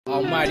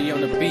Almighty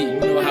on the beat, you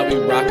know how we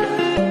rock it.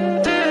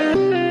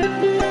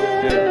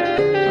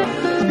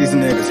 These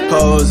niggas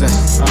posing.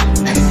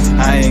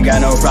 I ain't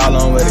got no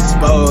problem with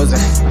exposing.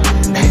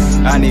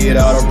 I need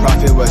all the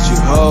profit, what you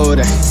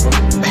holding.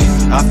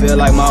 I feel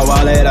like my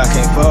wallet, I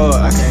can't fold,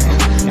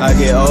 I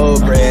get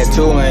old bread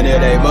too, and if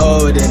they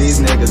mold, then these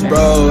niggas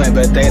broin',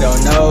 but they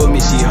don't know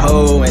me, she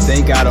hoe, and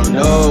think I don't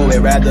know it.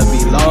 Rather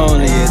be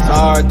lonely, it's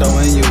hard though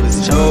when you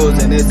was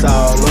chosen. It's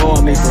all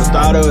on me from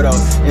started though,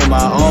 in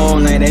my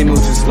own lane, they move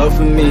too slow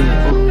for me.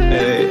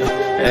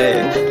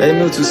 They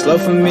move too slow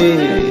for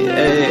me.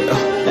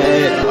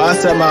 I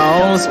set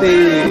my own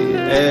speed.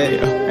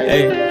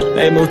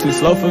 They move too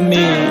slow for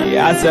me.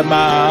 I'm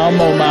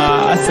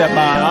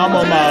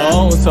on my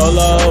own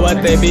solo.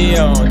 What they be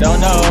on? Don't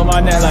know.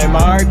 My name like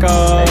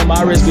Marco.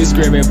 My wrist be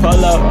screaming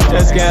pull up.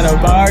 Just scan a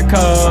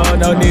barcode.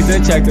 No need to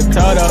check the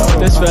total.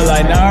 This feel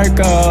like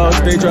narco.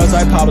 Speed drugs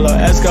like Pablo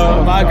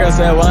Esco. My girl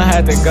said one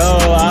had to go.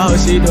 I hope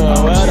she doing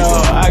well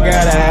though. I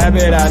got a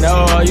habit, I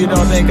know. You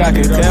don't think I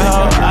can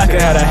tell? I can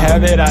have a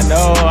habit, I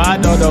know. I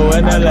don't know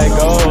when to let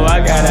go. I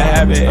got a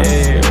habit.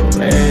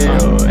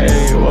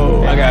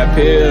 Whoa. I got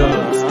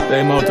pills,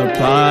 they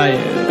multiplying.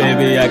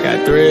 Baby, I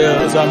got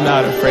thrills. I'm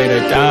not afraid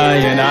of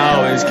dying. I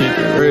always keep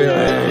it real.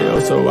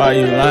 Ayo, so why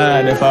you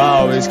lying if I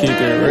always keep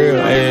it real?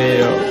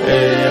 Ayo.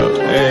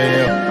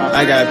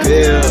 I got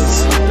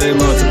pills, they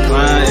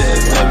multiplying.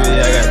 Baby,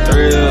 I got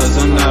thrills.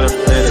 I'm not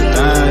afraid of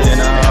dying.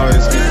 I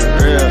always keep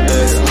it real.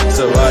 Ayo,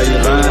 so why you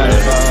lying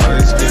if I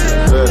always keep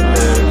it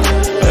real?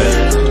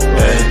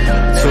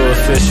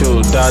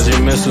 Official,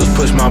 dodging missiles,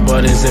 push my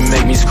buttons and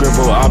make me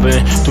scribble. I've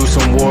been through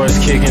some wars,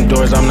 kicking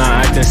doors, I'm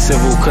not acting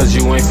civil, cause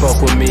you ain't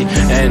fuck with me,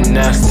 and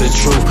that's the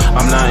truth.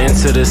 I'm not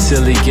into the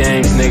silly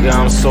games, nigga,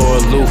 I'm so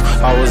aloof.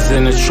 I was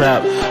in a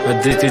trap,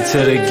 addicted to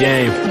the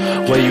game.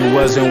 Where you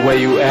was and where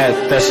you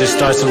at, that shit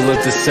starts to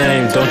look the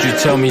same. Don't you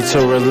tell me to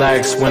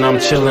relax when I'm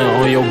chilling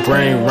on your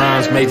brain.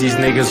 Rhymes make these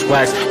niggas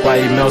wax, why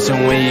you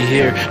melting when you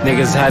hear?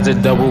 Niggas had to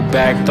double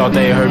back, thought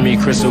they heard me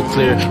crystal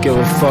clear. Give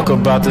a fuck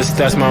about the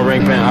stats, my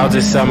rank band, I'll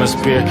just sell my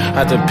spear.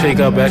 Had to pick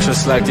up extra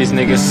slack, these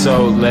niggas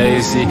so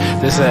lazy.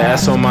 This an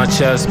ass on my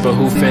chest, but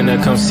who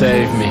finna come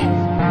save me?